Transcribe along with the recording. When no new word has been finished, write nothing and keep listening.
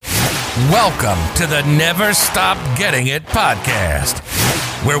Welcome to the Never Stop Getting It podcast,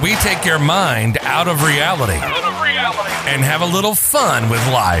 where we take your mind out of reality and have a little fun with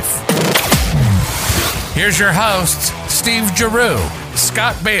life. Here's your hosts, Steve Giroux,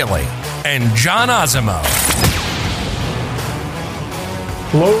 Scott Bailey, and John Osimo.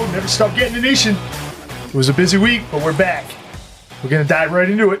 Hello, Never Stop Getting It Nation. It was a busy week, but we're back. We're going to dive right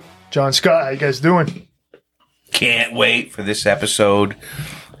into it. John, Scott, how you guys doing? Can't wait for this episode.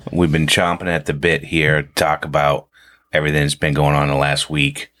 We've been chomping at the bit here to talk about everything that's been going on the last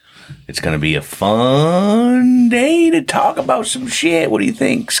week. It's going to be a fun day to talk about some shit. What do you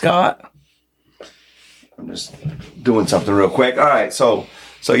think, Scott? I'm just doing something real quick. All right, so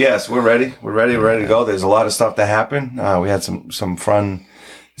yes, we're ready. We're ready to go. There's a lot of stuff that happened. We had some fun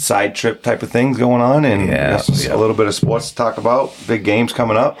side trip type of things going on, and a little bit of sports to talk about. Big games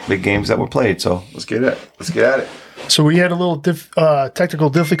coming up, big games that were played. So let's get at it. So we had a little technical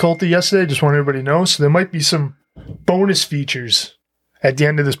difficulty yesterday. Just want everybody to know. So there might be some bonus features at the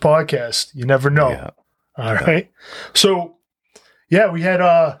end of this podcast. You never know. Yeah. All right. So yeah, we had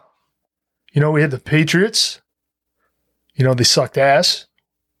we had the Patriots. They sucked ass.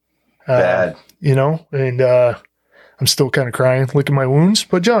 Bad. And I'm still kind of crying, licking my wounds.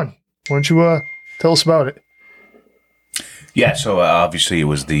 But John, why don't you tell us about it? Yeah, so obviously it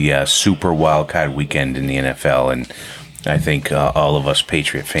was the Super Wildcard weekend in the NFL, and I think all of us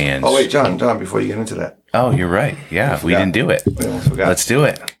Patriot fans... Oh, wait, John, before you get into that. Oh, you're right. Yeah, we didn't do it. We almost forgot. Let's do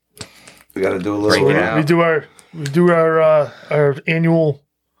it. We got to do a little... Break it out. We do our annual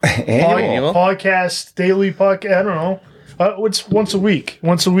podcast, daily podcast. I don't know. What's once a week?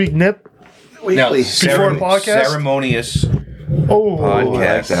 Once a week nip? Weekly. No, before a podcast? Ceremonious Oh,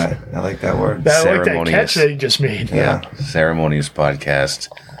 podcast. I like that word. I like that Ceremonious. catch that you just made. Yeah, ceremonious podcast.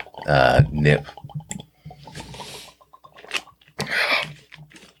 Nip.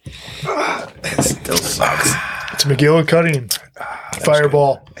 It still sucks. It's McGill Cutting.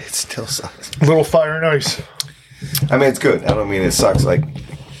 Fireball. It still sucks. Little fire and ice. I mean, it's good. I don't mean it sucks like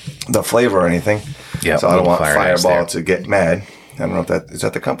the flavor or anything. Yeah, so I don't want Fire and Ice Fireball there. to get mad. I don't know if is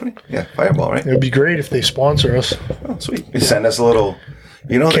that the company? Yeah, Fireball, right? It would be great if they sponsor us. Oh, sweet. You send us a little,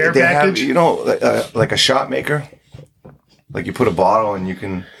 Care they have, package? like a shot maker. Like you put a bottle and you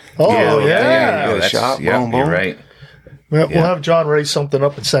can. Oh, you yeah. go to the shop, boom, boom. You're right. We'll have John write something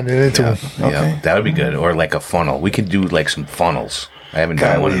up and send it into him. Yeah, that would be good. Or like a funnel. We could do like some funnels. I haven't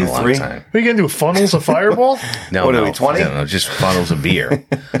God, done one what in are a you, long 3? time. We can do funnels of Fireball? No, What are no, we, 20? No, just funnels of beer.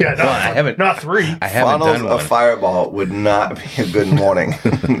 Yeah, I haven't. not 3. I haven't Funnels done of one. Fireball would not be a good morning.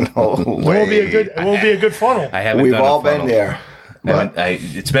 No It way. won't be a good funnel. I haven't We've done all a funnel. been there. But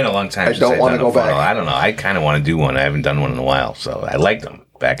It's been a long time I since don't I've wanna done a go back. funnel. I don't know. I kind of want to do one. I haven't done one in a while, so I liked them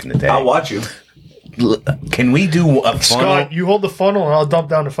back in the day. I'll watch you. Can we do a funnel? Scott, you hold the funnel and I'll dump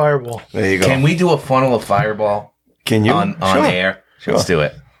down the Fireball. There you go. Can we do a funnel of Fireball Can you? on Sure. air? Sure. Let's do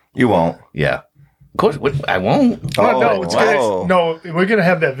it. You won't. Yeah. Of course. I won't. Oh, No, we're gonna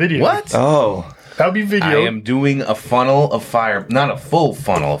have that video. What? Oh. That'll be video. I am doing a funnel of fire, not a full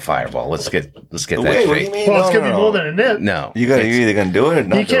funnel of Fireball. Let's get that Wait, straight. what do you mean? Well, it's No, gonna no, be more no. than a nip. No, You're either going to do it or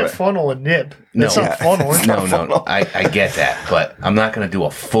not You do can't it. funnel a nip. That's No. not funneling. no. I get that, but I'm not going to do a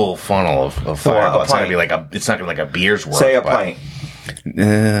full funnel of Fireball. It's not going to be it's not going to be like a beer's worth. Say a but- pint.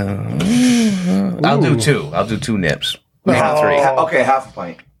 I'll do 2. I'll do 2 nips. Maybe Oh. 3. Okay, half a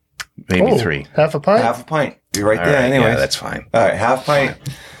pint. Maybe Oh, 3. Half a pint? Half a pint. You're right All there right, anyways. yeah, that's fine. All right, half pint.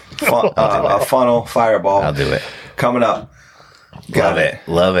 A funnel, Fireball. I'll do it. Coming up. Got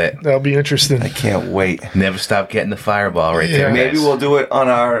Love it. That'll be interesting. I can't wait. Never stop getting the Fireball right there. Maybe guys. we'll do it on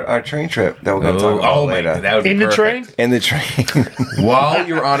our train trip that we're going to talk about Oh my later. God, that would be In the train? perfect. In the train. While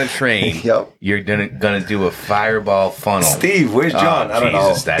you're on a train, Yep. you're gonna do a Fireball funnel. Steve, where's John? Oh, I don't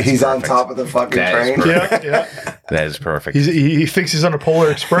Jesus, know. that's He's on perfect. top of the fucking That is train. perfect. Yeah. That is perfect. He thinks he's on a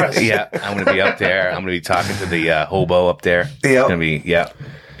Polar Express. Yeah, I'm going to be up there. I'm going to be talking to the hobo up there. Yep. It's going to be,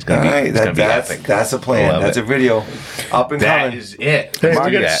 It's going All to be, right, it's gonna be epic. that's a plan. Love That's it. a video. Up and That coming. is it. Hey,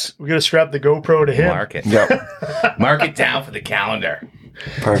 Mark we gotta strap the GoPro to him. Mark it. Yep. Mark it down for the calendar.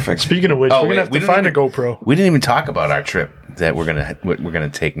 Perfect. Speaking of which, Oh, we're wait, gonna have we to don't find a even- GoPro. We didn't even talk about our trip that we're gonna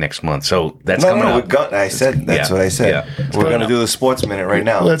take next month. So that's No, coming we're up. good. I said that's Yeah, what I said. yeah. We're going to do the sports minute right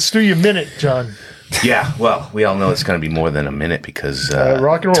now. Let's do your minute, John. Yeah, well, we all know it's going to be more than a minute because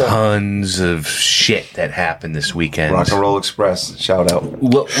rock and roll. tons of shit that happened this weekend. Rock and Roll Express. Shout out.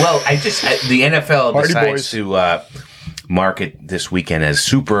 Well, the NFL Party decides boys. to market this weekend as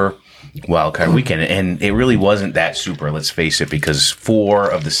Super Wildcard Weekend, and it really wasn't that super. Let's face it, because 4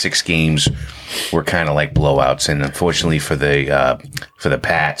 of the 6 games were kind of like blowouts, and unfortunately for the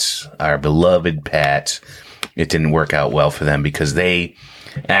Pats, our beloved Pats, it didn't work out well for them because they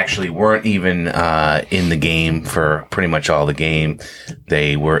actually weren't even in the game for pretty much all the game.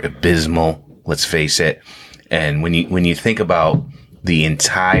 They were abysmal, let's face it. And when you think about the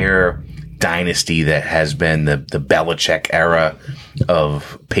entire dynasty that has been the Belichick era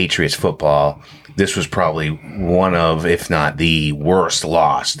of Patriots football, this was probably one of, if not the worst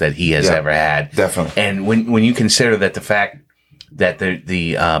loss that he has ever had. Definitely. And when you consider that the fact that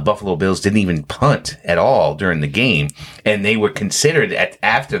the Buffalo Bills didn't even punt at all during the game, and they were considered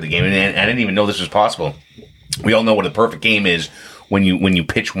after the game, and I didn't even know this was possible. We all know what a perfect game is when you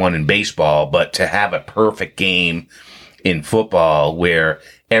pitch one in baseball, but to have a perfect game in football where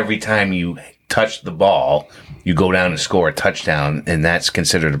every time you touch the ball, you go down and score a touchdown, and that's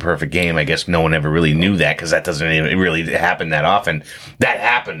considered a perfect game. I guess no one ever really knew that because that doesn't even really happen that often. That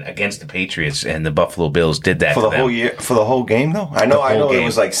happened against the Patriots, and the Buffalo Bills did that for the whole year, for the whole game. Though I know it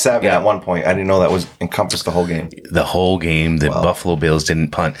was like 7 at one point. I didn't know that was encompassed the whole game. The whole game, the Buffalo Bills didn't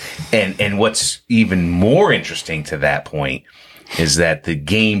punt, and what's even more interesting to that point is that the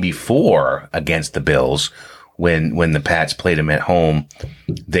game before against the Bills, when the Pats played them at home,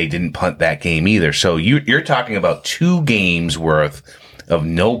 they didn't punt that game either. So you're talking about 2 games worth of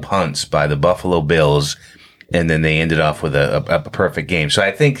no punts by the Buffalo Bills, and then they ended off with a perfect game. So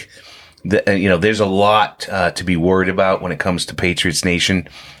I think that, there's a lot to be worried about when it comes to Patriots Nation.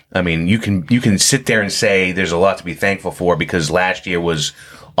 I mean, you can sit there and say there's a lot to be thankful for because last year was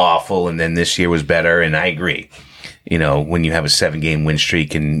awful and then this year was better, and I agree. When you have a 7-game win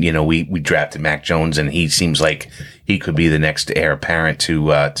streak and, we drafted Mac Jones and he seems like he could be the next heir apparent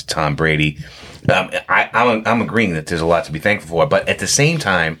to Tom Brady. I'm agreeing that there's a lot to be thankful for, but at the same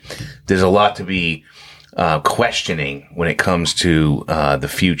time, there's a lot to be questioning when it comes to the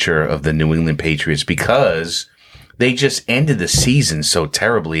future of the New England Patriots because they just ended the season so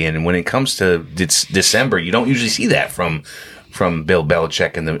terribly. And when it comes to December, you don't usually see that from Bill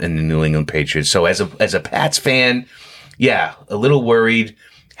Belichick and the New England Patriots. So as a Pats fan, yeah, a little worried,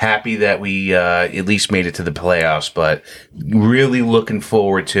 happy that we at least made it to the playoffs, but really looking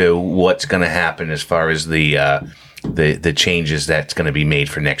forward to what's going to happen as far as the changes that's going to be made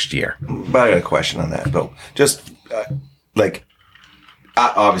for next year. But I got a question on that, though. Just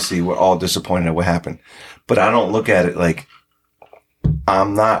obviously we're all disappointed at what happened, but I don't look at it like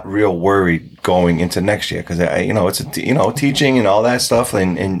I'm not real worried going into next year because it's teaching and all that stuff,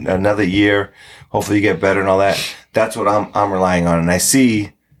 and another year, hopefully you get better and all that. That's what I'm relying on, and I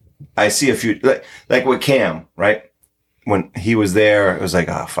see a few like with Cam, right? When he was there, it was like,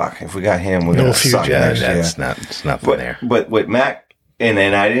 oh fuck, if we got him, we're gonna suck next year. It's not there. But with Mac, and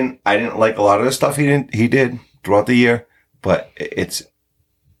I didn't like a lot of the stuff he did throughout the year, but it's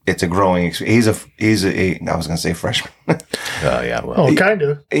a growing experience. He's a I was going to say freshman. Oh, yeah. Well, kind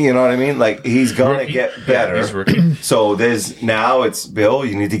of. You know what I mean? Like, he's going to get better. Yeah, he's rookie. So now it's Bill,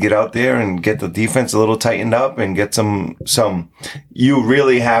 you need to get out there and get the defense a little tightened up and get some, you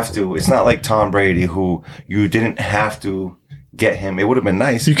really have to. It's not like Tom Brady, who you didn't have to get him. It would have been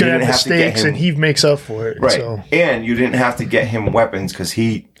nice. You could have mistakes and he makes up for it. Right. So. And you didn't have to get him weapons because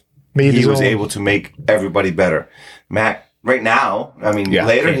he was able to make everybody better. Mac, right now, I mean,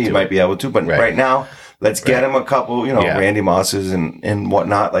 later he might be able to, but right now, let's get him a couple, Randy Mosses and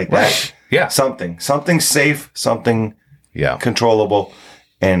whatnot like that. Yeah. Something safe, something controllable,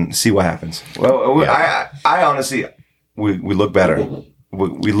 and see what happens. Well, I honestly, we look better.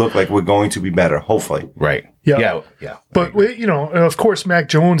 We look like we're going to be better, hopefully. Right. Yeah. But, of course, Mac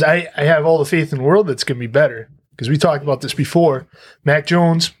Jones, I have all the faith in the world that's going to be better because we talked about this before. Mac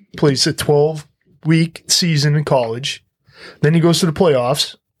Jones plays a 12-week season in college. Then he goes to the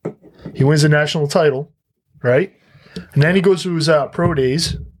playoffs. He wins the national title, right? And then he goes to his pro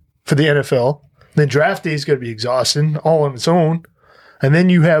days for the NFL. Then draft day is going to be exhausting all on its own. And then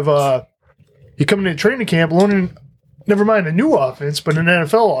you have you come into training camp learning, never mind a new offense, but an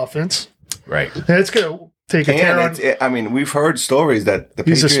NFL offense. Right. And it's going to take a tear on. I mean, we've heard stories that the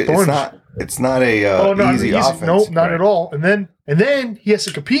Patriots, it's not easy offense. No, not at all. And then he has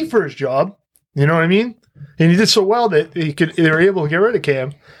to compete for his job. You know what I mean? And he did so well that they were able to get rid of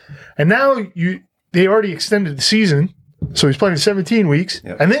Cam. And now they already extended the season, so he's playing 17 weeks,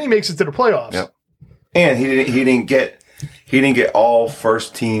 and then he makes it to the playoffs. Yep. And he didn't get all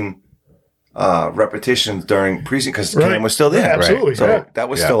first team repetitions during preseason because Cam was still there. Yeah, absolutely. Right? So that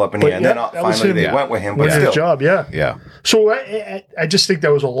was still up in the air. And then finally they went with him. But his job, Yeah. So I just think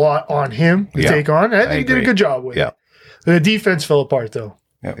that was a lot on him to take on. I think he did a good job with it. The defense fell apart, though.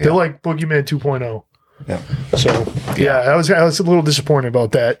 They're like Boogeyman 2.0. Yeah. So I was a little disappointed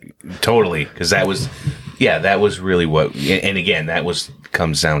about that. Totally, because that was really what. And again,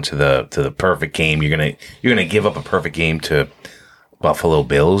 comes down to the perfect game. You're gonna give up a perfect game to Buffalo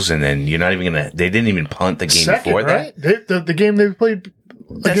Bills, and then you're not even gonna. They didn't even punt the game Second, before right? that. The game they played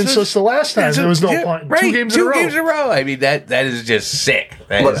against us the last time, there was no punt. Right, 2 games in a row. I mean, that is just sick.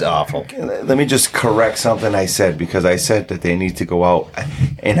 That is awful. Let me just correct something I said, because I said that they need to go out,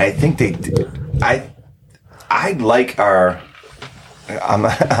 and I think they did. I like our. I'm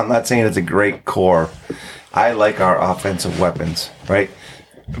not saying it's a great core. I like our offensive weapons, right?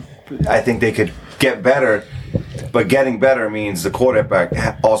 I think they could get better, but getting better means the quarterback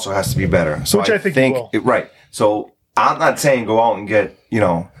also has to be better. So Which I think he will. right. So I'm not saying go out and get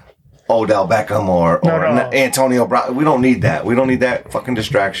Odell Beckham or No. Antonio Brown. We don't need that. We don't need that fucking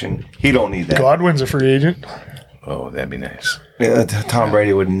distraction. He don't need that. Godwin's a free agent. Oh, that'd be nice. Tom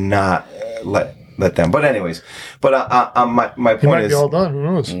Brady would not let them. But anyways, my He point might is be all done. Who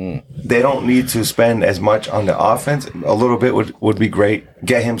knows? they don't need to spend as much on the offense. A little bit would be great.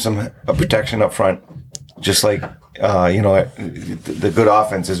 Get him some protection up front, just like the good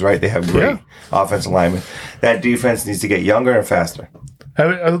offenses, right? They have great offensive linemen. That defense needs to get younger and faster.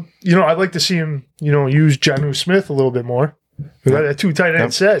 I'd like to see him, use Jonnu Smith a little bit more. We got that 2 tight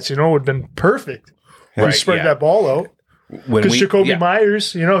end sets, would have been perfect. Right, He spread yeah. that ball out. When Because Jacoby yeah.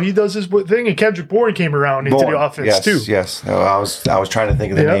 Myers, he does his thing, and Kendrick Bourne came around into the offense yes, too. Yes, I was trying to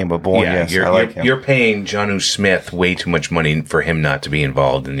think of the Yeah. name, but Bourne, Yeah, yes, I like him. you're paying Jonnu Smith way too much money for him not to be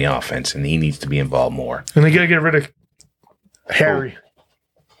involved in the offense, and he needs to be involved more. And they got to get rid of Harry.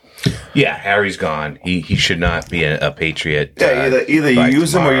 Yeah, Harry's gone. He should not be a Patriot. Yeah, either you by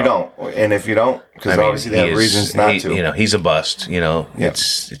use him or you tomorrow. don't. And if you don't, because I mean, obviously they have reasons not to. He's a bust.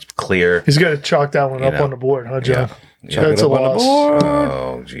 It's clear. He's got to chalk that one up on the board, huh, John? Yeah. That's a loss.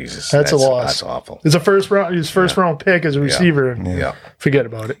 Oh Jesus, That's a loss. That's awful. It's a first round pick as a receiver. And Yeah, forget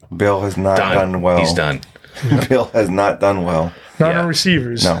about it. Bill has not done well. He's done. Bill has not done well. Not Yeah. on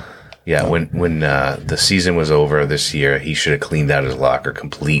receivers. No. Yeah, when the season was over this year, he should have cleaned out his locker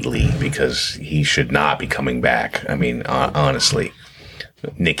completely because he should not be coming back. I mean, honestly,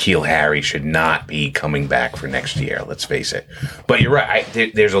 N'Keal Harry should not be coming back for next year. Let's face it. But you're right.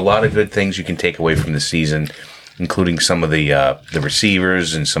 There's a lot of good things you can take away from the season, including some of the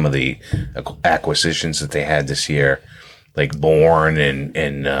receivers and some of the acquisitions that they had this year, like Bourne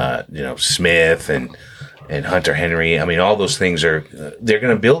and Smith and Hunter Henry. I mean, all those things they're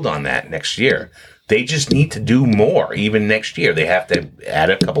going to build on that next year. They just need to do more. Even next year, they have to add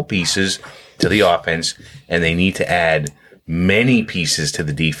a couple pieces to the offense, and they need to add many pieces to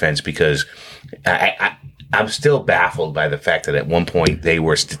the defense, because I'm still baffled by the fact that at one point they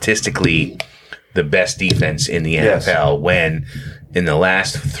were statistically the best defense in the NFL when in the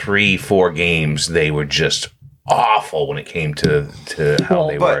last 3-4 games they were just awful when it came to how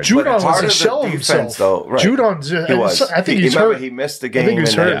they were. Judon was part a of shell the of defense, himself. though, right. Judon's. He was. I think he's remember hurt. he missed the game, think he's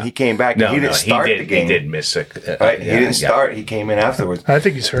and then hurt. he came back. No, and he didn't start the game. He did miss a right? He didn't start. He came in afterwards. I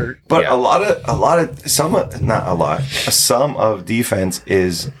think he's hurt. But Yeah. some of defense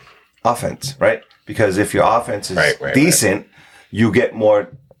is offense, right? Because if your offense is Right. decent, you get more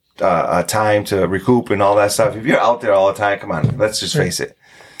time to recoup and all that stuff. If you're out there all the time, come on, let's just face it.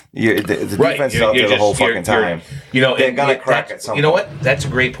 The defense is out there the whole fucking time. They're gonna crack at some You know point. what? That's a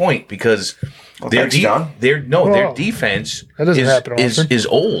great point, because their thanks, John. their Well, defense that doesn't happen often. is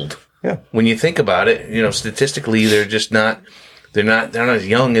old. Yeah. When you think about it, statistically, they're just not. They're not as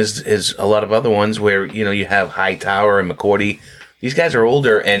young as a lot of other ones where you have Hightower and McCourty. These guys are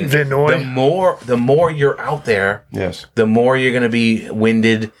older, and Van Noy. the more you're out there, Yes. the more you're going to be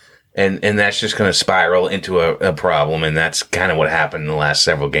winded, and that's just going to spiral into a problem, and that's kind of what happened in the last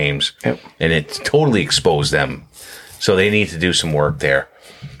several games. Yep. And it totally exposed them, so they need to do some work there.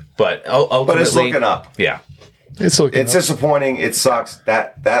 But ultimately, But it's looking up. Yeah, It's looking. It's disappointing. It sucks.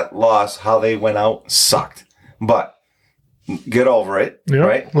 That loss, how they went out, sucked. But get over it, Yep.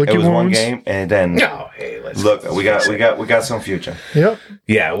 right? Lick It your was one wounds. game, and then no, hey, let's look. We got some future. Yep.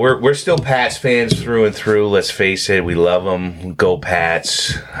 Yeah, we're still Pats fans through and through. Let's face it, we love them. Go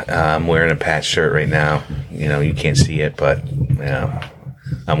Pats! I'm wearing a Pats shirt right now. You can't see it, but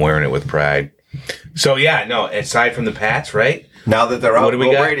I'm wearing it with pride. So yeah, no. Aside from the Pats, right? Now that they're out, What do we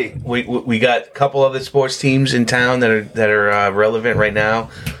Will got? Brady. We got a couple other sports teams in town that are relevant right now.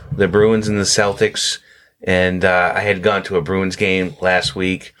 The Bruins and the Celtics. And I had gone to a Bruins game last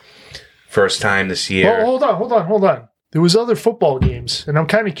week, first time this year. Well, hold on. There was other football games, and I'm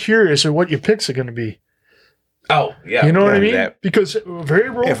kind of curious of what your picks are going to be. Oh, yeah. You know what I mean? That- Because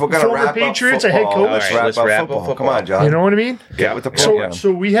Vrabel, If we're gonna former wrap up Patriots, a football, head coach. let's All right, wrap let's up football. Come on, John. You know what I mean? Get with the So, program.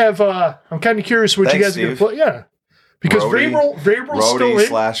 so we have. I'm kind of curious what you Thanks, guys are going to Steve. play. Yeah, because Vrabel's still in.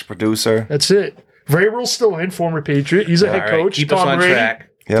 Roadie/producer. That's it. Vrabel's still in, former Patriot. He's a All head right, coach. keep us on track.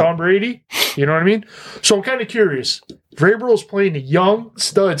 Yep. Tom Brady. You know what I mean? So I'm kind of curious. Vrabel's playing a young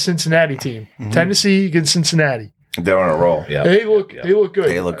stud Cincinnati team. Tennessee against Cincinnati. They're on a roll. Yeah. They look good.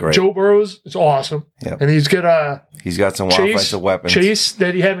 They look great. Joe Burrow's is awesome. Yep. And he's got He's got some offensive weapons. Chase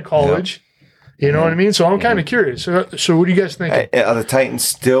that he had in college. You know what I mean? So I'm kind of curious. So what do you guys think? Are the Titans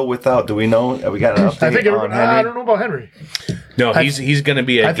still without? Do we know? Have we got an update I think on Henry? I don't know about Henry. No, he's going to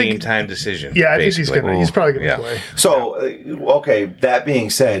be a I think- game time decision. Yeah, I think basically. he's probably gonna Yeah. play. So, okay, that being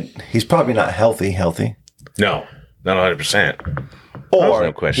said, he's probably not healthy. No, not 100%. Or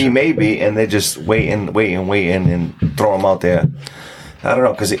no question. he may be, and they just wait and throw him out there. I don't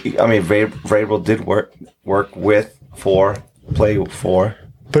know, because, Vrabel did play for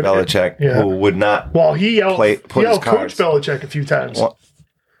But, Belichick, yeah. who would not. Well, he put his outcoached cards. Belichick a few times. Well,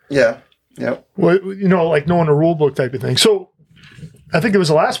 yeah. Yep. Well, like knowing the rule book type of thing. So I think it was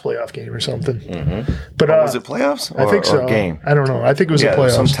the last playoff game or something. But Was it playoffs? I think so. Or game? I don't know. I think it was Yeah, the there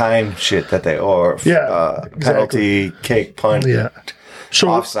was some playoffs. time shit that they penalty, kick, punt, Yeah. So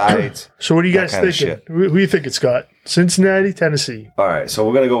offsides. So what are you guys kind of thinking? shit. Who do you think it's got? Cincinnati, Tennessee. All right, so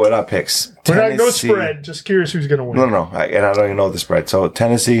we're gonna go with our picks. We're not no Tennessee- spread. Just curious who's going to win. No. And I don't even know the spread. So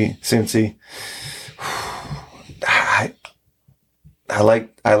Tennessee, Cincy. I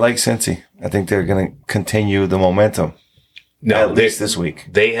like Cincy. I think they're going to continue the momentum. No, At least this week.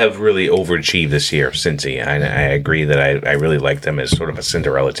 They have really overachieved this year, Cincy. I agree that I really like them as sort of a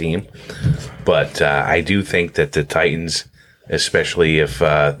Cinderella team. But I do think that the Titans, especially if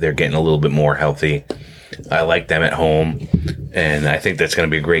they're getting a little bit more healthy, I like them at home. And I think that's going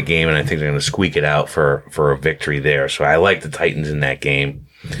to be a great game. And I think they're going to squeak it out for a victory there. So I like the Titans in that game.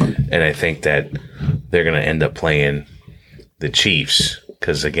 And I think that they're going to end up playing the Chiefs.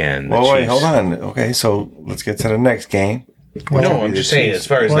 Because, again, the Wait, Chiefs. hold on. Okay, so let's get to the next game. No, I'm just saying, as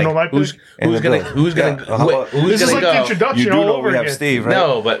far as Wanna know my like who's pick? gonna Yeah, who's how about- who's This is gonna like the go? introduction You do all know over we have again. Steve, right?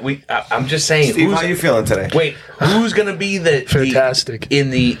 No, but I'm just saying. Steve, who's, how you feeling today? wait, who's gonna be the Fantastic. in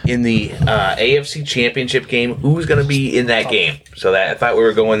the AFC Championship game? Who's gonna be in that game? So that I thought we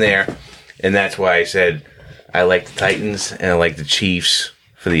were going there, and that's why I said I like the Titans and I like the Chiefs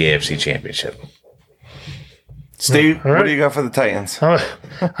for the AFC Championship. Steve, All right. what do you got for the Titans?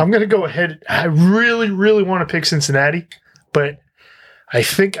 I'm going to go ahead. I really, really want to pick Cincinnati, but I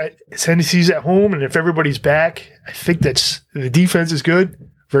think Tennessee's at home, and if everybody's back, I think that's the defense is good.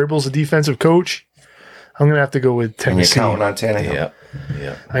 Vrabel's a defensive coach. I'm going to have to go with And you're Tennessee. counting on Tannehill.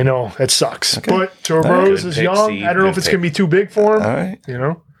 Yeah. I know that sucks, Okay. but Joe All right. Burrows Good is pick, young. Steve. I don't know if Good it's pick. going to be too big for him. All right. You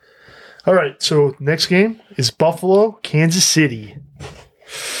know. All right. So next game is Buffalo, Kansas City.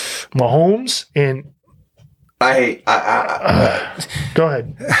 Mahomes and go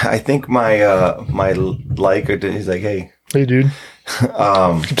ahead. I think my my liker, he's like, hey, Hey, dude.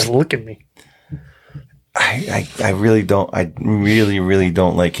 Keeps licking me. I really don't. I really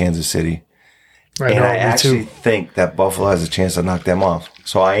don't like Kansas City, I and know, I me actually too. think that Buffalo has a chance to knock them off.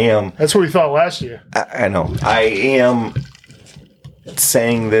 So I am. That's what we thought last year. I know. I am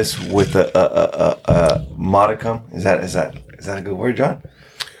saying this with a modicum. Is that a good word, John?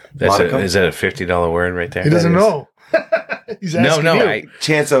 Modicum? Is that a $50 word right there? He doesn't is. know. He's asking you. I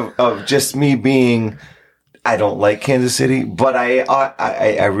Chance of just me being. I don't like Kansas City, but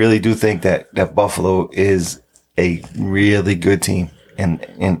I really do think that Buffalo is a really good team, and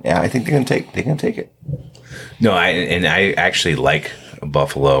I think they're gonna take it. No, I actually like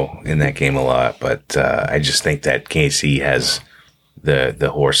Buffalo in that game a lot, but I just think that KC has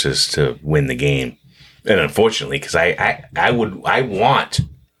the horses to win the game, and unfortunately, because I want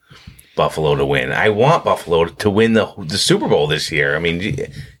Buffalo to win. I want Buffalo to win the Super Bowl this year. I mean, you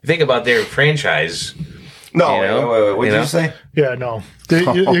think about their franchise. No, You know? wait. What You did know? you say? Yeah, no.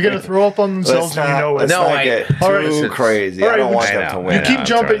 You're going to throw up on themselves when you know let's it. No, not get too all right. crazy. All I right, don't want I them know. to You win. I keep I'm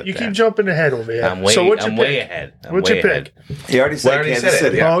jumping. throwing You it keep back. jumping ahead over here. I'm way, so what's I'm your way pick? ahead. I'm What's way your ahead. pick? You already said already Kansas said it,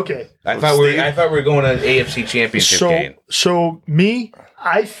 City. yeah. Oh, okay. I thought we were going to an AFC Championship game. So me,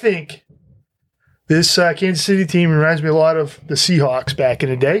 I think this Kansas City team reminds me a lot of the Seahawks back in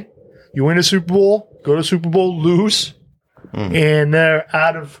the day. You win a Super Bowl, go to Super Bowl, lose, and they're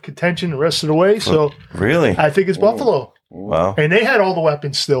out of contention the rest of the way. So Really? I think it's Buffalo. Wow. And they had all the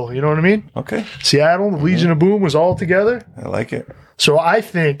weapons still. You know what I mean? Okay. Seattle, the Legion of Boom was all together. I like it. So I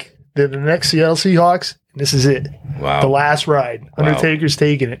think that the next Seattle Seahawks, this is it. Wow. The last ride. Undertaker's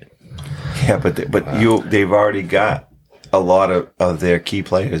taking it. Yeah, but they've already got a lot of their key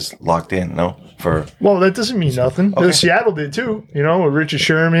players locked in. No, for Well, that doesn't mean nothing. Okay. Seattle did too, you know, with Richard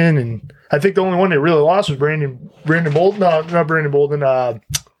Sherman, and I think the only one they really lost was Brandon Bolden. No, not Brandon Bolden.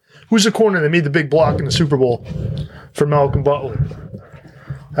 Who's the corner that made the big block in the Super Bowl for Malcolm Butler?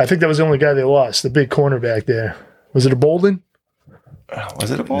 I think that was the only guy they lost, the big corner back there. Was it a Bolden?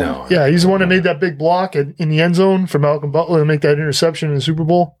 Was it a ball? No. Yeah, he's the one that made that big block in the end zone for Malcolm Butler to make that interception in the Super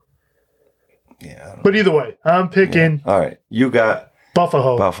Bowl. Yeah. I don't But either way, I'm picking know. All right. You got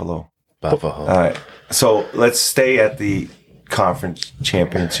Buffalo. Buffalo. Buffalo. All right. So let's stay at the conference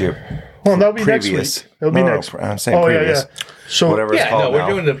championship. Well, that'll be Previous. next week. That'll be No, next. I'm saying Oh, yeah, previous. yeah. So, Whatever it's Yeah, no, called we're now.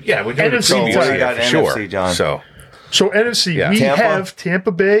 doing the NFC previews play. here We got for sure. NFC, John. So So NFC, Yeah. we Tampa? have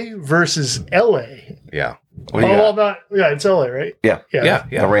Tampa Bay versus LA. yeah, What do you well, got? it's LA, right? Yeah. yeah,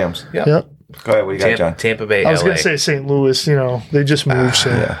 The Rams. yeah. Yep. Go ahead. What do you got, John? Tampa Bay, I was LA. going to say St. Louis. They just moved. So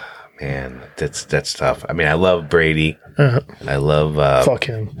Yeah. Man, that's tough. I mean, I love Brady. Uh, I love fuck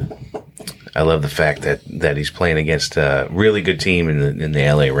him. I love the fact that he's playing against a really good team in the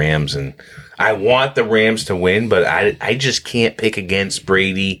LA Rams, and I want the Rams to win, but I just can't pick against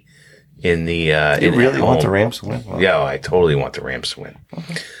Brady in the. You really want the Rams to win? Well, Yeah, I totally want the Rams to win.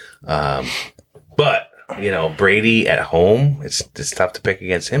 But Brady at home, it's tough to pick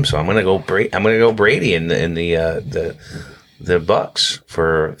against him. So I'm gonna go Brady in the Bucks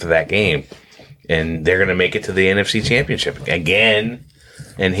for that game, and they're gonna make it to the NFC Championship again.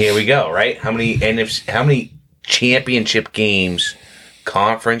 And here we go. Right? How many championship games,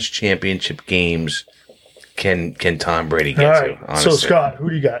 conference championship games, can Tom Brady get All to? right. Honestly? So, Scott, who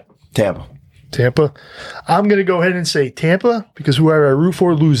do you got? Tampa. Tampa. I'm going to go ahead and say Tampa because whoever I root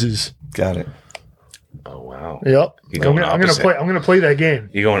for loses. Got it. Oh wow. Yep. You're going I'm opposite. going to play that game.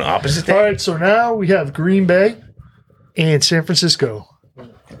 You going opposite? All Day? right. So now we have Green Bay and San Francisco.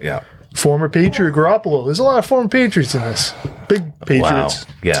 Yeah. Former Patriot Garoppolo. There's a lot of former Patriots in this. Big Patriots.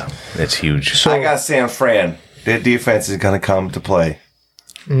 Wow. Yeah, that's huge. So, I got San Fran. Their defense is going to come to play.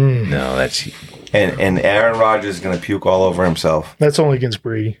 No, that's And Aaron Rodgers is going to puke all over himself. that's only against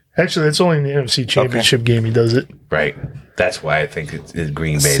Brady. Actually, that's only in the NFC Championship game he does it. right. That's why I think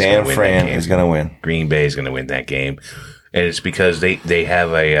Green Bay is going San to win Fran that game. is going to win. Green Bay is going to win that game, and it's because they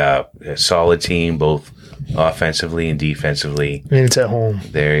have a solid team both offensively and defensively. And it's at home.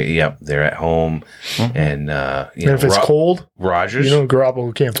 They're at home, and And if it's cold, Rodgers.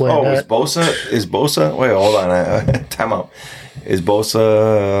 Garoppolo can't play Oh, in is that. Bosa? Wait, hold on. Time out. Is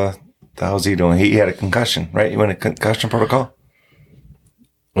Bosa, how's he doing? He had a concussion, right? You went a concussion protocol?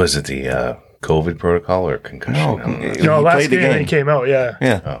 Was it the COVID protocol or concussion? No, I don't know. he No, last played the game, game. he came out, yeah.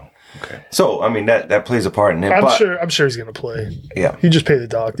 Yeah. Oh, okay. So, I mean, that plays a part in it. I'm but, sure he's going to play. Yeah. You just pay the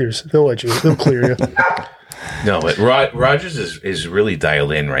doctors. They'll clear you. No, but Rodgers is really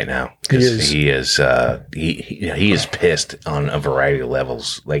dialed in right now. He is. He is pissed on a variety of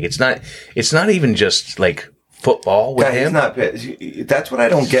levels. Like it's not even just like football with Yeah, he's him. not pissed. That's what I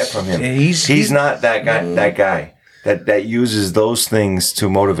don't get from him. Yeah, he's not that guy. That guy that uses those things to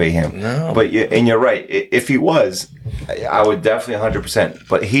motivate him. No. But you're right. If he was, I would definitely 100%.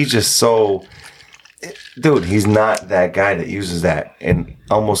 But he's just so, dude. He's not that guy that uses that and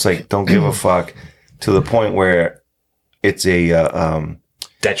almost like don't give a fuck to the point where it's a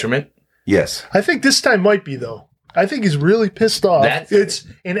Detriment. yes. I think this time might be, though. I think he's really pissed off.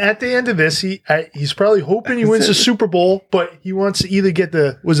 And at the end of this, he's probably hoping he wins the Super Bowl, but he wants to either get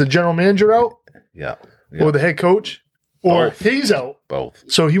the general manager out Yeah. or the head coach, or Both. he's out. Both.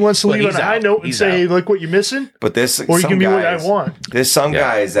 So he wants to Well, leave on he's a high out. note and He's say, out. hey, look what you're missing, But there's or you some can be what guys. I want. There's some Yeah,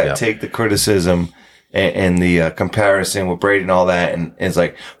 guys that yeah. take the criticism and the comparison with Brady and all that, and it's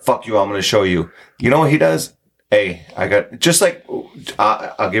like, "Fuck you! I'm going to show you." You know what he does? Hey, I got just like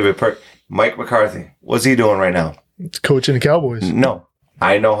I'll give it Mike McCarthy. What's he doing right now? It's coaching the Cowboys. No,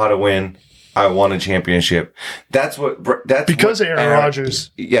 I know how to win. I won a championship. That's Because what of Aaron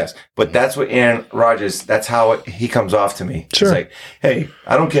Rodgers. Yes, but that's what Aaron Rodgers. That's how he comes off to me. Sure. It's like, hey,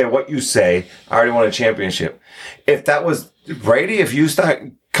 I don't care what you say. I already won a championship. If that was Brady, if you start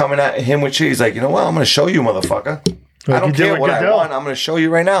coming at him with shit, he's like, you know what? I'm going to show you, motherfucker. I Like don't he did care with what I Goodell. want. I'm going to show you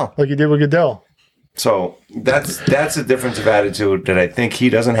right now. Like he did with Goodell. So that's a difference of attitude that I think he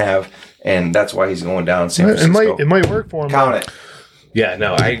doesn't have, and that's why he's going down San Francisco. It might work for him. Count it. Yeah,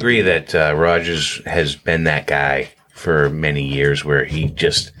 no, I agree that Rodgers has been that guy for many years where he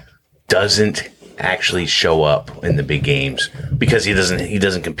just doesn't actually show up in the big games because he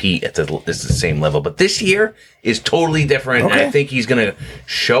doesn't compete at the same level. But this year is totally different, and Okay. I think he's going to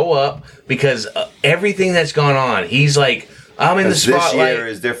show up because everything that's gone on, he's like, I'm in the This spotlight. year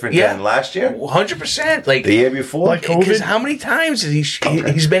is different Yeah. than last year. 100%. Like The year before. Like COVID? because how many times has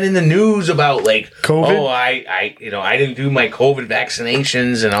he's been in the news about like COVID? Oh, I didn't do my COVID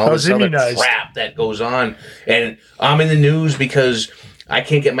vaccinations and all I was this other immunized. crap that goes on, and I'm in the news because I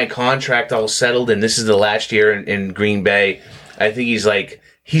can't get my contract all settled, and this is the last year in Green Bay. I think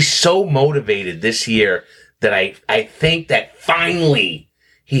he's so motivated this year that I think that finally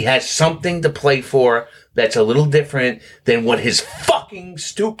he has something to play for that's a little different than what his fucking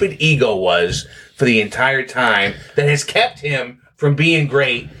stupid ego was for the entire time that has kept him from being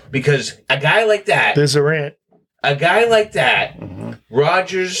great. Because a guy like that, There's a rant.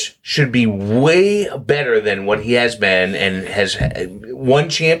 Rodgers should be way better than what he has been and has one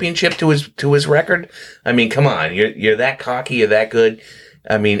championship to his record. I mean, come on, you're that cocky, you're that good.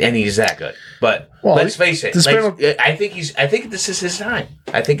 I mean, and he's that good. But let's face it. I think this is his time.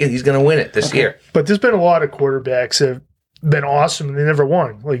 I think he's going to win it this year. But there's been a lot of quarterbacks that have been awesome and they never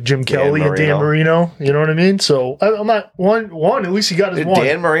won, like Jim Kelly and Dan Marino. You know what I mean? So I'm not one. At least he got his Did one.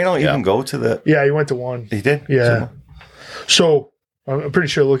 Dan Marino even go to the? Yeah, he went to one. He did. Yeah. So I'm pretty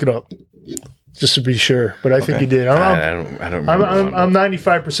sure. Look it up, just to be sure. But I think he did. I don't remember. I'm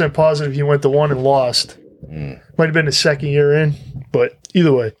 95% positive he went to one and lost. Might have been his second year in, but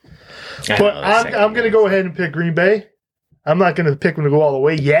either way. But I'm going to go ahead and pick Green Bay. I'm not going to pick them to go all the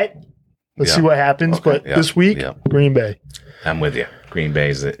way yet. Let's see what happens. Okay. But this week, Green Bay. I'm with you. Green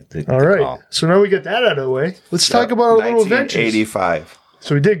Bay's the All right. call. So now we get that out of the way. Let's talk about our little adventures. 1985.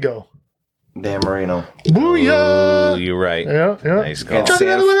 So we did go. Dan Marino Booyah! Oh, you're right. Yeah. Nice call. against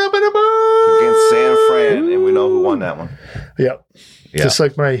San Fran, and we know who won that one. Yeah. Yeah. Just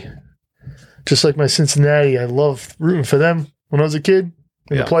like my Cincinnati, I loved rooting for them when I was a kid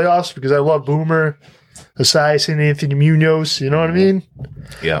in the playoffs because I love Boomer, Asias, and Anthony Munoz. You know what I mean?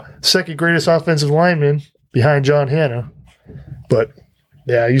 Yeah. Second greatest offensive lineman behind John Hanna. But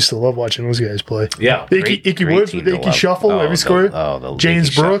yeah, I used to love watching those guys play. Yeah. Icky Woods with the Icky Shuffle every score. The James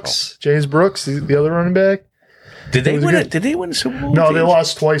Icky Brooks, the other running back. Did they win it? Did they win the Super Bowl? No, they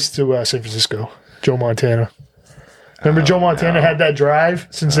lost twice to San Francisco. Joe Montana. Remember Joe Montana had that drive?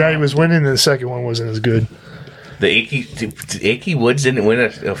 Cincinnati was winning, and the second one wasn't as good. The Icky Woods didn't win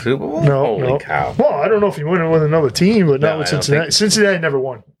a Super Bowl? No. Holy cow. Well, I don't know if he won it with another team, but not with I don't Cincinnati. think- Cincinnati never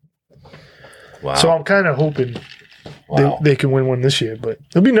won. Wow. So I'm kind of hoping Wow. they can win one this year, but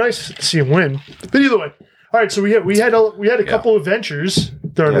it'll be nice to see him win. But either way, all right. So we had a couple adventures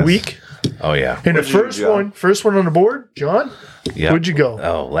during the week, Oh, yeah. and Where'd the you go? first one on the board, John. Yeah. Where'd you go?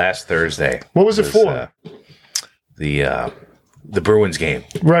 Oh, last Thursday. What was it for? The Bruins game.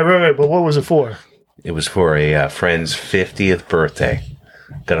 Right. But what was it for? It was for a friend's 50th birthday.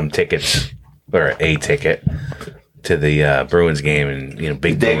 Got him tickets, or a ticket, to the Bruins game, and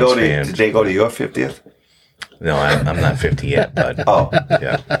big Bruins fan. Did they go to your 50th? No, I'm not 50 yet, but Oh,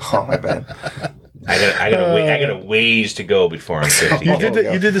 yeah, oh my bad. I got a ways to go before I'm 50. You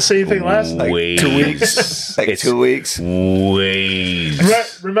did the same thing last night. Ways. 2 weeks. Like It's 2 weeks.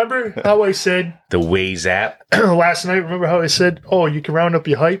 Ways. Remember how I said The Waze app. last night? Remember how I said, "Oh, you can round up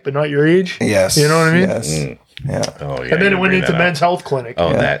your height, but not your age." Yes. You know what I mean? Yes. Yeah. Oh yeah. And then you it went bring into that Men's up. Health Clinic.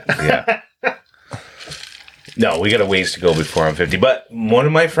 Oh, yeah. No, we got a ways to go before I'm 50. But one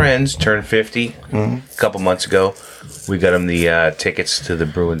of my friends turned 50 a couple months ago. We got him the tickets to the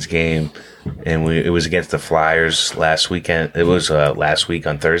Bruins game, and it was against the Flyers last weekend. It was last week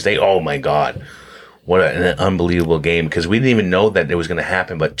on Thursday. Oh, my God. What an unbelievable game, because we didn't even know that it was going to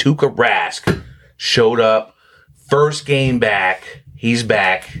happen. But Tuukka Rask showed up, first game back. He's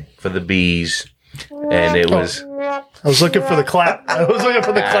back for the Bees, and it was... I was looking for the clap.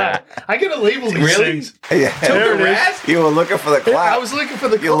 I gotta label these Really? things. Yeah. There it is. Rask? You were looking for the clap. I was looking for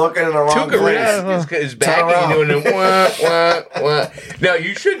the You're clap. looking in the wrong Tuukka place. Rask is back Turn and you're around. doing the wah. No,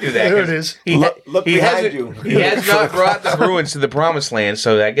 you should do that. There it 'cause is. Look he behind hasn't- you. He has not brought the Bruins to the promised land,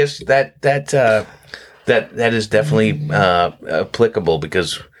 so I guess that is definitely applicable,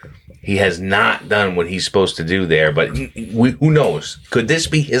 because he has not done what he's supposed to do there. But who knows? Could this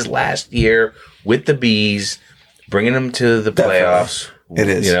be his last year with the Bees, bringing them to the Definitely. playoffs? It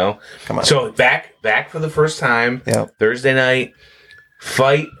is. Come on. So back for the first time. Yep. Thursday night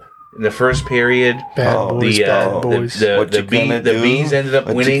fight in the first period. Bad Oh, boys, the bad boys. What you gonna do? Bees ended up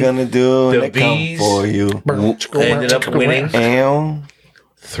what winning. you gonna do? The They come Bees- for you. Ended up winning And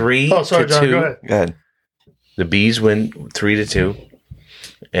 3-2. Oh, sorry, John. Go ahead. good. The Bees win 3-2,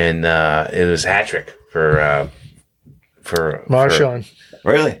 and it was hat trick for Marshawn.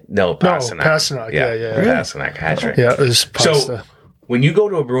 Really? No, Pasternak. Pasternak, yeah. Pasternak hat trick. Yeah, it was pasta. So when you go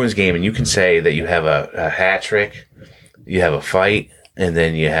to a Bruins game and you can say that you have a hat trick, you have a fight, and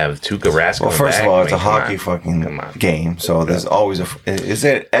then you have Tuukka Rask. Well, coming first back, of all, I it's a mean, come hockey on. fucking Come on. game, so there's always has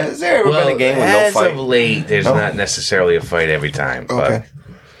there ever Well, been a game with no as fight? of late, there's No? not necessarily a fight every time, but Okay.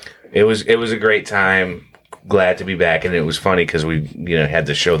 it was a great time. Glad to be back, and it was funny because we had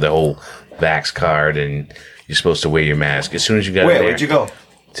to show the whole Vax card, and you're supposed to wear your mask as soon as you got in there. Where'd you go?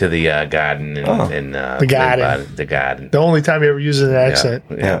 To the garden and The garden. the garden. The only time he ever uses an accent.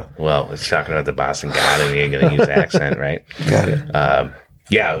 Yeah. Well, it's talking about the Boston Garden. You ain't gonna use accent, right? Got it.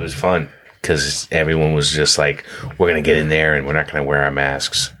 Yeah, it was fun. because everyone was just like, we're going to get in there and we're not going to wear our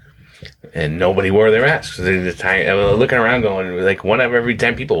masks. And nobody wore their masks. I was looking around going, like, one of every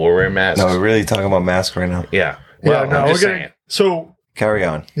 10 people were wearing masks. No, we're really talking about masks right now. Yeah. Yeah, Well, no, I'm just we're gonna. saying. So Carry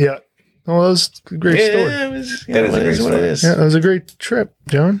on. yeah, well, that was a great story. Yeah, it was, That is a great what story. it is. Yeah, that was a great trip,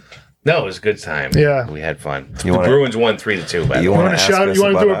 John. No, it was a good time. Yeah. We had fun. You The wanna- Bruins won 3-2. By the You way. You wanna want to ask shout? us You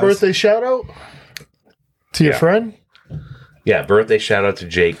want to do a about us? birthday shout out to your Yeah. friend? Yeah, birthday shout out to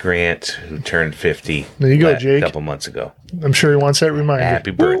Jake Grant, who turned 50. There you go, Jake. A couple months ago. I'm sure he wants that reminder. Happy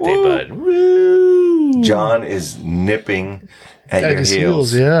birthday, Woo. bud. Woo. John is nipping at At your his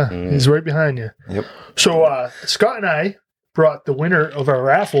heels. yeah, he's right behind you. Yep. So Scott and I brought the winner of our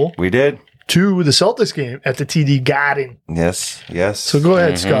raffle We did. to the Celtics game at the TD Garden. Yes. Yes. So go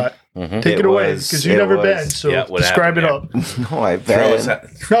ahead, Scott. Take it away because you've never been. So Yeah, what describe it happened up. No, I Throw bet. us out-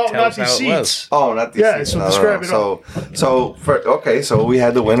 No, tell not us the how it was. seats. Oh, not the Yeah, seats. so No, describe it So we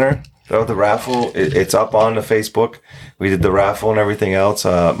had the winner of the raffle. It's up on the Facebook. We did the raffle and everything else.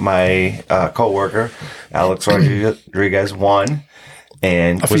 My coworker, Alex Rodriguez, won,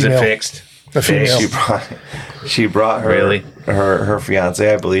 and Was it Female. fixed? A female. she brought her Really? her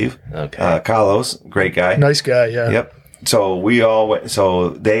fiance, I believe. Okay. Carlos, great guy. Nice guy, yeah. Yep. So we all went. So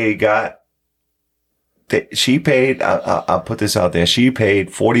they got. She paid. I'll put this out there. She paid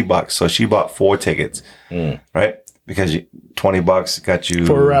 $40, so she bought 4 tickets, right? Because $20 got you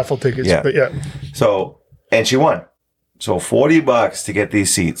For raffle tickets. Yeah. But yeah. So and she won. So $40 to get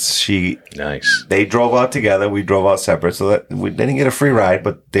these seats. Nice. They drove out together. We drove out separate, so that we didn't get a free ride,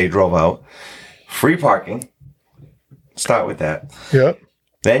 but they drove out. Free parking. Start with that. Yep.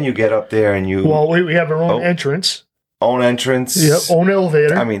 Then you get up there and you Well, we have our own Oh. entrance. own entrance. Yep. Own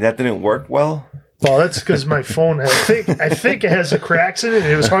elevator. I mean, that didn't work well. Well, that's because my phone. I think it has the cracks in it.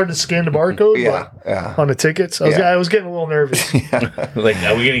 It was hard to scan the barcode. Yeah, but yeah. on the tickets, I was getting a little nervous. Like,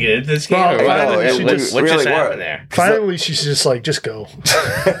 are we going to get into this game? Well, or what? finally, it she was- just what really just worked. happened there? Finally, she's just like, just go.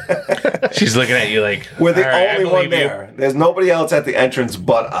 She's looking at you like, We're the "All right, I only one believe you." there. There's nobody else at the entrance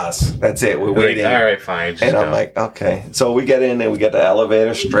but us. That's it. We're Like, waiting. all right, fine. Just And I'm go. like, okay. So we get in and we get the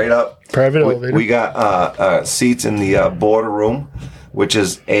elevator straight up. Private We, elevator. we got seats in the border room, which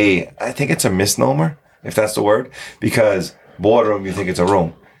is I think it's a misnomer, if that's the word, because boardroom, you think it's a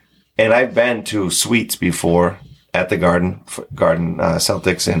room. And I've been to suites before at the Garden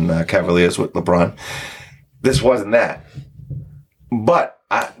Celtics and Cavaliers with LeBron. This wasn't that. But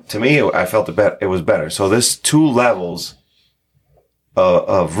to me, I felt it was better. So there's 2 levels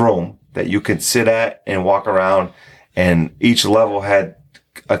of room that you could sit at and walk around, and each level had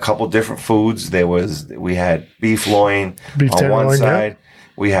a couple different foods. We had beef loin Beef on one tenderloin, yeah. side.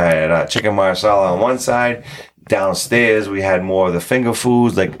 We had chicken marsala on one side. Downstairs, we had more of the finger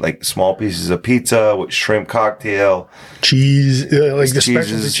foods, like small pieces of pizza with shrimp cocktail, Cheese, like the specialty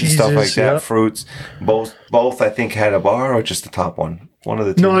cheeses, cheeses. and stuff like that. yeah. Fruits. Both I think had a bar, or just the top one. One of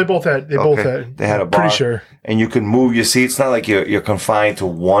the 2. No, they both had. They had a bar. Pretty sure. And you can move your seats. It's not like you're confined to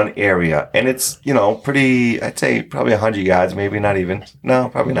one area. And it's, pretty, I'd say probably 100 yards, maybe not even. No,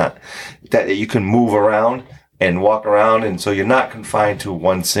 probably not. That you can move around and walk around. And so you're not confined to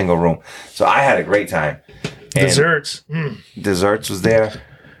one single room. So I had a great time. And Desserts. desserts was there.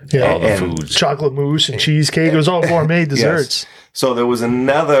 Yeah. all the and foods. Chocolate mousse and cheesecake. It was all gourmet desserts. Yes. So there was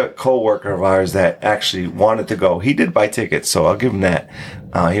another coworker of ours that actually wanted to go. He did buy tickets, so I'll give him that.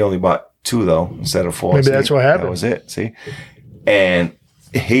 He only bought 2 though, instead of 4. Maybe See, that's what happened. That was it. See, and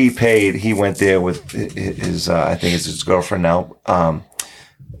he paid. He went there with his. I think it's his girlfriend now.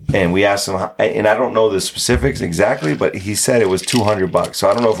 And we asked him, and I don't know the specifics exactly, but he said it was $200. So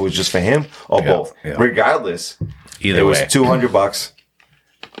I don't know if it was just for him or both. yeah. Regardless, Either it way. was $200,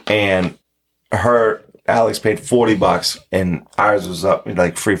 and Alex paid $40, and ours was up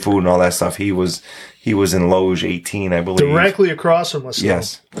like free food and all that stuff. He was in Loge 18, I believe. Directly across from us. though.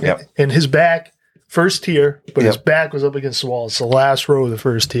 Yes. Yep. And his back, first tier, but his Yep. back was up against the wall. It's the last row of the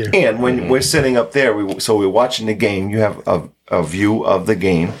first tier. And when we're sitting up there, we're watching the game. You have a view of the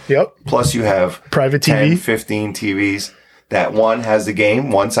game. Yep. Plus, you have Private 10, TV. 15 TVs. That one has the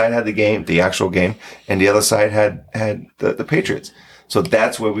game. One side had the game, the actual game, and the other side had the Patriots. So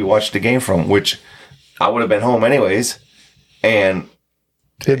that's where we watched the game from, which I would have been home anyways. And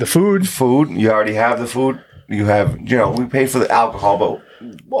They had the food. you already have the food. You have, we paid for the alcohol,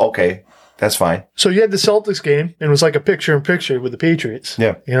 but okay, that's fine. So you had the Celtics game, and it was like a picture-in-picture with the Patriots.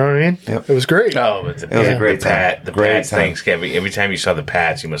 Yeah. You know what I mean? Yep. It was great. Oh, but It was a great time. The Great Pats time. Thanksgiving. Every time you saw the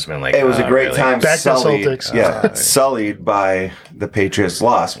Pats, you must have been like, It was a great really? time. Back to sullied, Celtics. Yeah, sullied by the Patriots'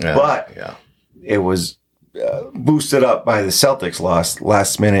 loss, Yeah, but yeah. it was boosted up by the Celtics' loss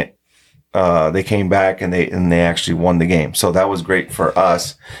last minute they came back and they actually won the game. So that was great for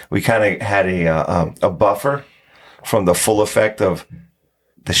us. We kind of had a buffer from the full effect of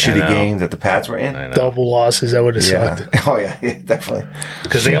the shitty game that the Pats were in. Double losses, that would have Yeah. sucked. Oh yeah, definitely.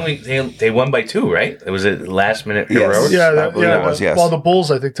 Because they won by 2, right? It was a last minute heroics. Yeah, I believe that was, yes. Well, the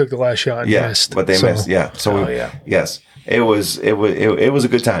Bulls, I think, took the last shot and missed. But they missed. Yeah. So yes, it was a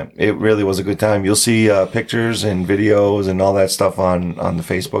good time. It really was a good time. You'll see pictures and videos and all that stuff on the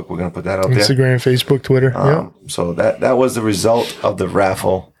Facebook. We're gonna put that out there. Instagram, Facebook, Twitter. So that was the result of the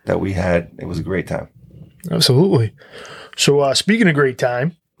raffle that we had. It was a great time. Absolutely. So speaking of great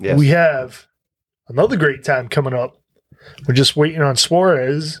time, we have another great time coming up. We're just waiting on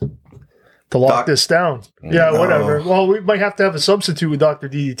Suarez to lock this down. Yeah, whatever. Well, we might have to have a substitute with Dr.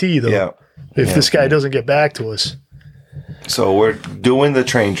 DDT, though. Yeah. If this guy doesn't get back to us. So we're doing the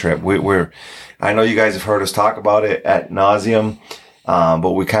train trip. I know you guys have heard us talk about it ad nauseum,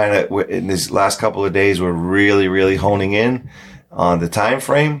 but we kind of in these last couple of days we're really, really honing in on the time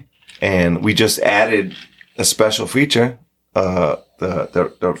frame, and we just added a special feature,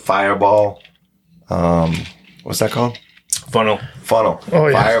 the Fireball. What's that called? Funnel. Oh,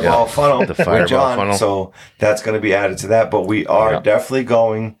 yeah. Fireball funnel. The Fireball with John. funnel. So that's going to be added to that. But we are definitely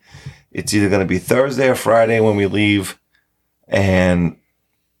going. It's either going to be Thursday or Friday when we leave, and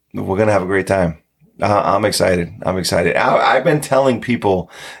we're going to have a great time. I'm excited. I've been telling people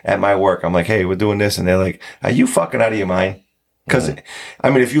at my work, I'm like, hey, we're doing this. And they're like, are you fucking out of your mind? Because, I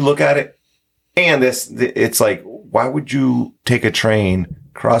mean, if you look at it, and it's like, why would you take a train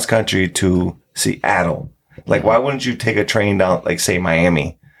cross country to Seattle? Like, why wouldn't you take a train down, like, say,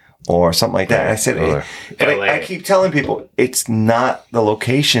 Miami or something like that? And I said, I keep telling people, it's not the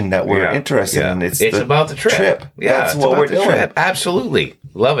location that we're interested in. It's about the trip. Yeah, that's what we're doing. Trip. Absolutely.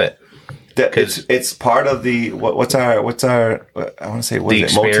 Love it. It's part of the, what's our I want to say, what is it?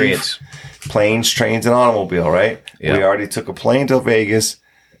 Experience. Motif? Planes, trains, and automobile, right? Yeah. We already took a plane to Vegas,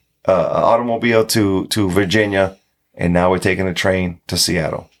 an automobile to Virginia, and now we're taking a train to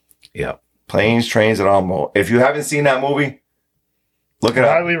Seattle. Yeah. Planes, trains, and automobile. If you haven't seen that movie, look it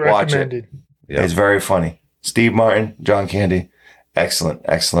up. Highly recommended. Watch it. Yeah. It's very funny. Steve Martin, John Candy. Excellent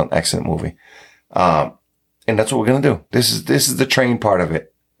movie. And that's what we're going to do. This is the train part of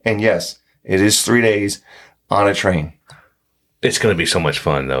it. And yes, it is 3 days on a train. It's going to be so much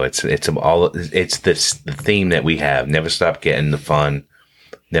fun, though. It's the theme that we have. Never stop getting the fun.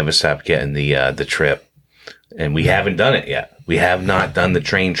 Never stop getting the trip. And we haven't done it yet. We have not done the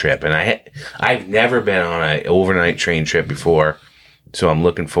train trip. And I've never been on an overnight train trip before. So I'm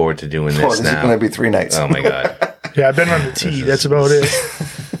looking forward to doing this now. This is going to be 3 nights. Oh, my God. Yeah, I've been on the T. That's about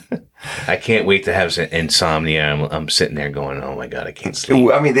it. I can't wait to have some insomnia. I'm sitting there going, oh, my God, I can't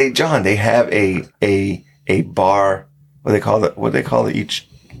sleep. I mean, they have a bar. What they call it each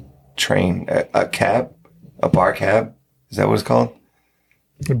train? A cab? A bar cab? Is that what it's called?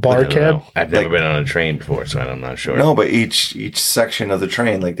 A bar cab? I've never been on a train before, so I'm not sure. No, but each section of the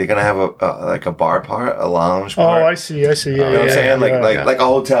train, like they're gonna have a bar part, a lounge part. Oh, I see. Yeah, you know what I'm saying? Like a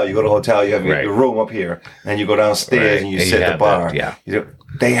hotel. You go to a hotel, you have your room up here, and you go downstairs and you sit at the bar.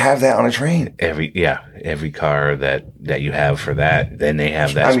 They have that on a train. Every car that you have for that, then they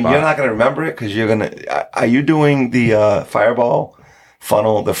have that. I mean, you're not gonna remember it because you're gonna. Are you doing the Fireball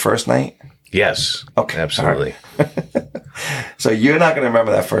funnel the first night? Yes. Okay. Absolutely. So you're not going to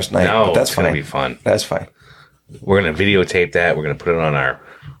remember that first night. No, but that's going to be fun. That's fine. We're going to videotape that. We're going to put it on our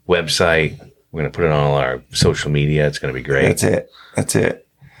website. We're going to put it on all our social media. It's going to be great. That's it.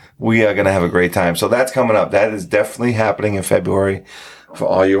 We are going to have a great time. So that's coming up. That is definitely happening in February for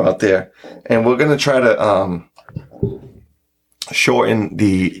all you out there. And we're going to try to shorten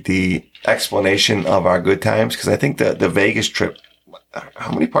the explanation of our good times because I think the Vegas trip,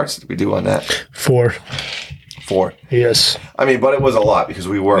 how many parts did we do on that? 4. 4. Yes. I mean, but it was a lot because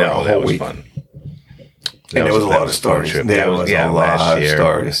we were a whole week. Fun. And there was a lot of stories. There was a lot of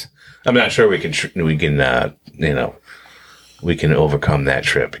stories. I'm not sure we can overcome that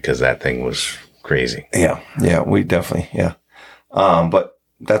trip because that thing was crazy. Yeah, we definitely, but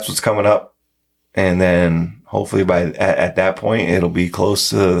that's what's coming up. And then hopefully at that point, it'll be close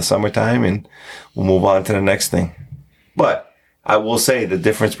to the summertime and we'll move on to the next thing. But I will say the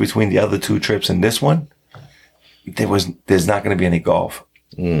difference between the other 2 trips and this one, there's not going to be any golf.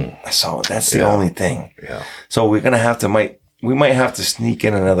 So that's the only thing. Yeah. So we're going to we might have to sneak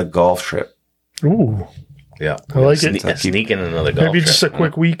in another golf trip. Ooh. Yeah. I like it. Sneak in another golf Maybe trip. just a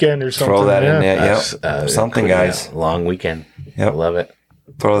quick weekend or something. Throw that in there. Yep. Something, guys. Long weekend. Yep. Love it.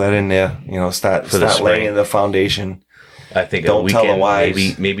 Throw that in there. Start laying the foundation. I think Don't a tell the weekend,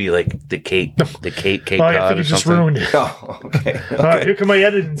 wives. maybe like the Cape Oh, I Cod think or you just something. ruined it. Oh, okay. All right, here come my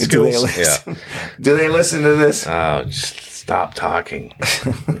editing Do they skills. listen? Do they listen to this? Oh, just stop talking.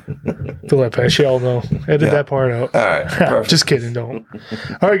 Philip, I shall know. Edit that part out. All right. Perfect. Just kidding, don't.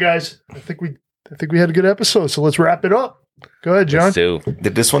 All right, guys. I think we had a good episode, so let's wrap it up. Go ahead, John. Let's do.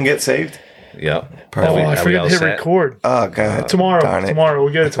 Did this one get saved? Yep. Perfect. Oh, I Are we forgot all to hit set? record. Oh, God. Tomorrow. Darn it. Tomorrow.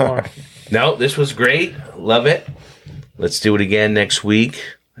 We'll get it tomorrow. No, this was great. Love it. Let's do it again next week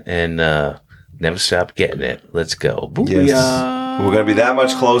and never stop getting it. Let's go. Booyah. Yes. We're going to be that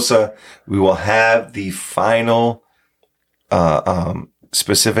much closer. We will have the final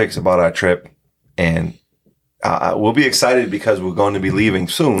specifics about our trip, and we'll be excited because we're going to be leaving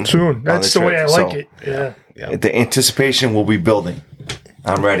soon. Soon. That's the way I like it. Yeah. The anticipation will be building.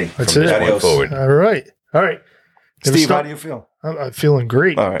 I'm ready. That's From it. this point Adios. forward. All right. All right. Never Steve, stop- how do you feel? I'm feeling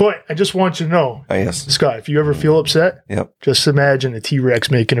great. All right. But I just want you to know, Oh, yes. Scott, if you ever feel upset, Yep. just imagine a T-Rex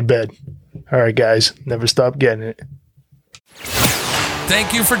making a bed. All right, guys. Never stop getting it.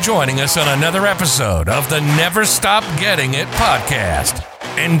 Thank you for joining us on another episode of the Never Stop Getting It podcast.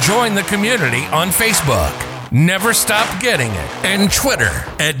 And join the community on Facebook, Never Stop Getting It, and Twitter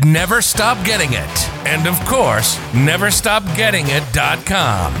at Never Stop Getting It. And of course,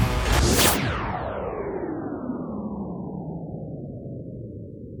 NeverStopGettingIt.com.